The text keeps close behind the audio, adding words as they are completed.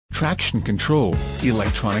traction control,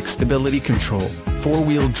 electronic stability control,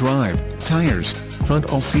 four-wheel drive, tires,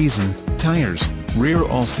 front all-season, tires, rear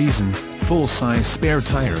all-season, full-size spare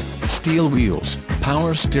tire, steel wheels,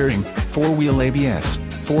 power steering, four-wheel ABS,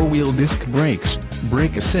 four-wheel disc brakes,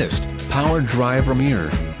 brake assist, power driver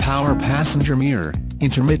mirror, power passenger mirror,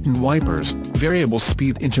 intermittent wipers, variable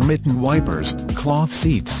speed intermittent wipers, cloth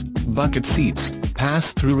seats, bucket seats,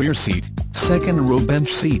 pass-through rear seat, second row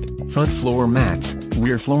bench seat, front floor mats,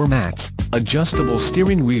 rear floor mats, adjustable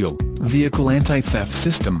steering wheel, vehicle anti-theft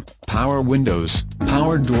system, power windows,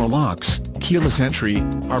 power door locks, keyless entry,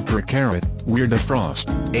 upper carrot, rear defrost,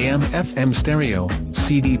 AM/FM stereo,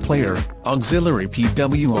 CD player, auxiliary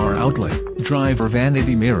PWR outlet, driver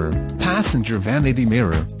vanity mirror, passenger vanity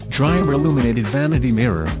mirror, driver illuminated vanity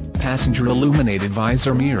mirror, passenger illuminated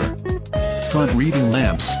visor mirror, front reading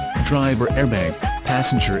lamps, driver airbag,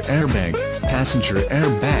 passenger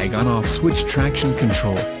airbag on-off switch traction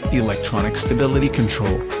control, electronic stability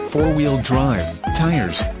control, four-wheel drive,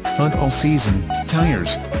 tires, front all-season,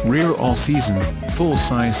 tires, rear all-season,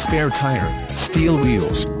 full-size spare tire, steel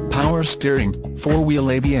wheels, power steering, four-wheel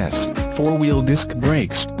ABS, four-wheel disc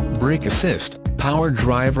brakes, brake assist, power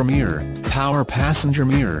driver mirror, power passenger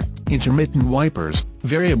mirror, intermittent wipers,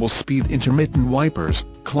 variable speed intermittent wipers,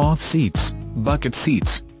 cloth seats, bucket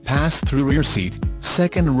seats, pass-through rear seat,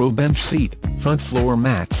 second row bench seat, front floor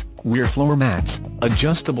mats, rear floor mats,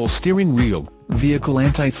 adjustable steering wheel, vehicle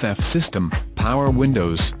anti-theft system, power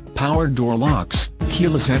windows, power door locks,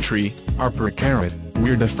 keyless entry, upper carrot,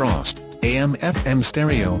 rear defrost, AM/FM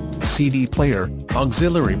stereo, CD player,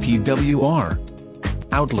 auxiliary PWR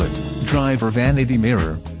outlet, driver vanity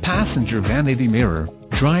mirror, passenger vanity mirror,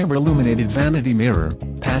 driver illuminated vanity mirror,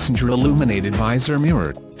 passenger illuminated visor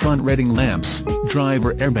mirror, front reading lamps,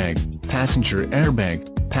 driver airbag,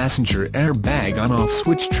 passenger airbag on-off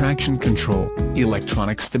switch traction control,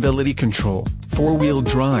 electronic stability control, four-wheel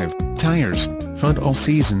drive, tires, front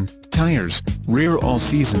all-season, tires, rear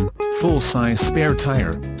all-season, full-size spare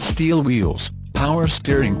tire, steel wheels, power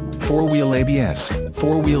steering, four-wheel ABS,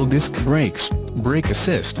 four-wheel disc brakes, brake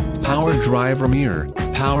assist, power driver mirror,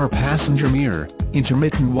 power passenger mirror,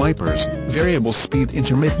 intermittent wipers, variable speed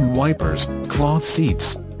intermittent wipers, cloth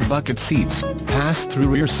seats, bucket seats, pass-through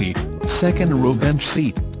rear seat, second row bench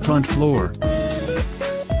seat, front floor